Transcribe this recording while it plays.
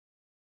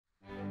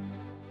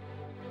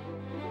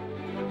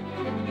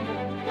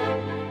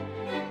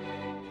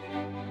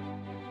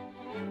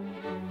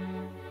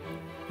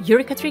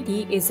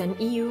EUreka3D is an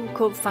EU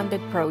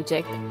co-funded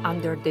project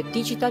under the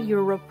Digital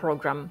Europe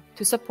program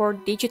to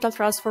support digital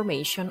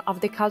transformation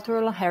of the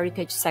cultural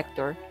heritage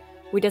sector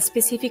with a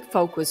specific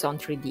focus on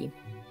 3D.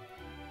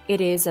 It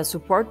is a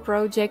support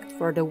project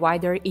for the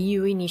wider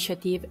EU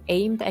initiative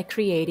aimed at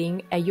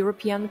creating a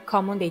European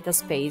common data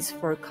space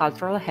for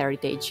cultural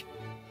heritage.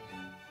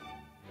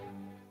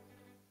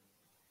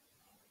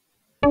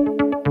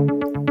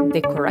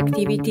 The core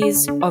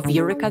activities of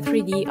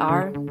EUreka3D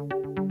are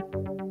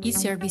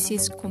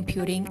e-services,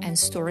 computing and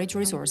storage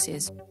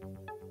resources,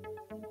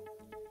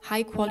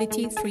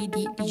 high-quality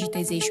 3D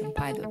digitization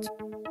pilot,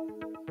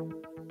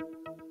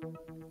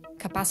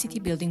 capacity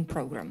building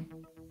program.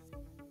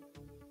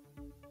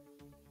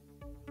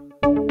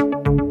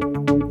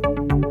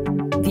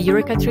 The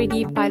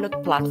EUreka3D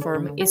pilot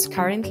platform is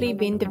currently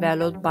being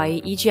developed by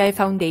EGI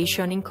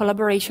Foundation in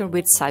collaboration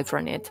with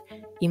Cifranet,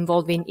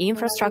 involving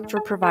infrastructure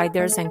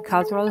providers and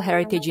cultural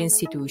heritage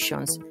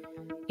institutions.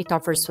 It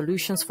offers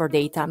solutions for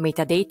data,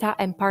 metadata,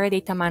 and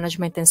paradata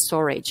management and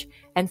storage,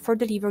 and for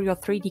delivery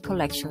of 3D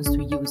collections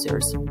to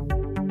users.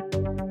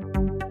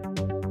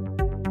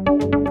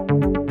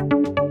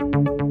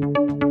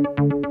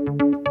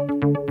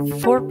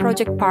 Four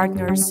project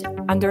partners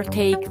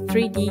undertake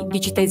 3D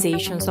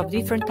digitizations of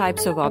different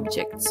types of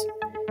objects.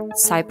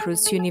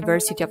 Cyprus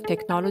University of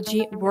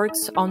Technology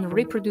works on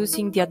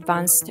reproducing the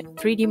advanced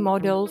 3D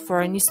model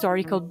for an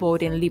historical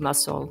boat in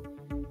Limassol.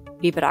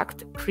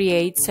 Libract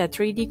creates a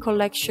 3D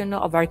collection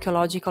of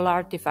archaeological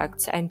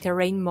artifacts and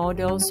terrain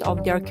models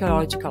of the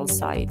archaeological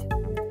site.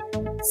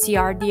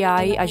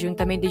 CRDI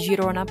Ajuntament de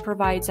Girona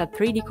provides a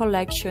 3D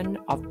collection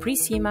of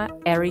pre-SEMA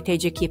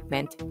heritage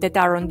equipment that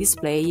are on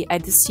display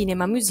at the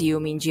Cinema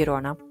Museum in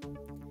Girona.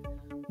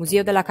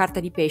 Museo della Carta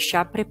di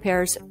Pescia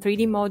prepares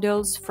 3D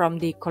models from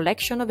the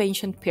collection of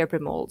ancient paper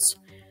molds,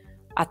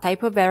 a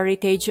type of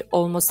heritage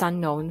almost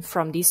unknown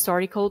from the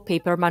historical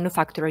paper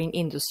manufacturing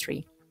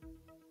industry.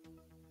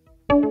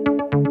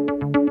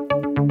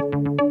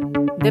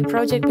 The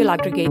project will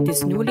aggregate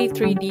this newly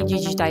 3D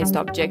digitized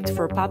object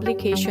for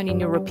publication in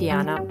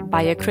Europeana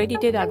by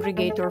accredited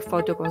aggregator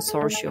Photo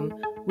Consortium,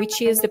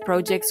 which is the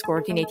project's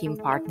coordinating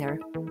partner.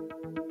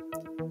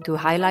 To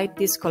highlight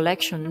these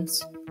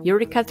collections,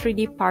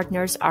 EUreka3D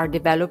partners are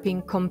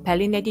developing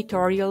compelling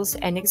editorials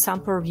and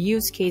example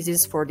use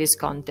cases for this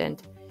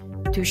content,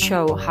 to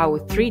show how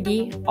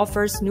 3D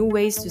offers new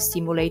ways to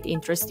stimulate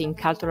interest in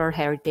cultural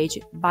heritage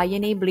by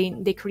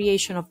enabling the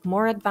creation of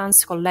more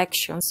advanced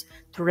collections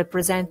to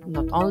represent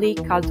not only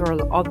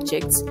cultural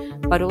objects,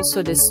 but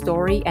also the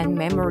story and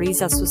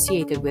memories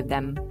associated with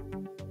them.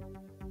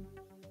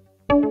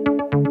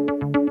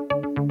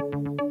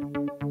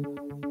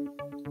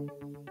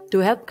 To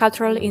help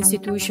cultural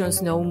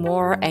institutions know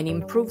more and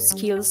improve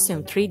skills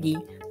in 3D,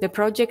 the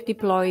project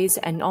deploys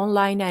an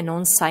online and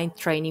on-site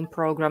training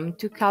program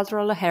to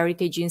cultural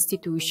heritage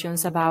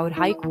institutions about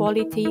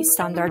high-quality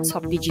standards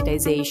of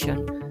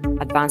digitization,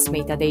 advanced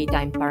metadata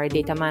and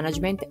paradata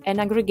management, and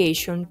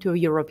aggregation to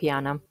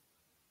Europeana.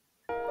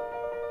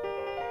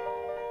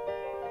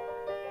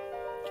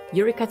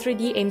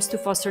 EUreka3D aims to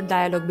foster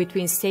dialogue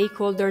between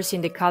stakeholders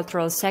in the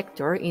cultural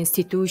sector,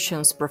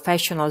 institutions,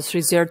 professionals,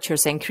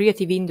 researchers, and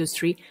creative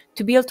industry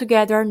to build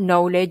together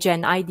knowledge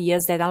and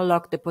ideas that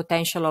unlock the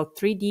potential of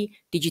 3D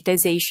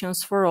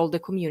digitizations for all the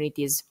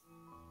communities.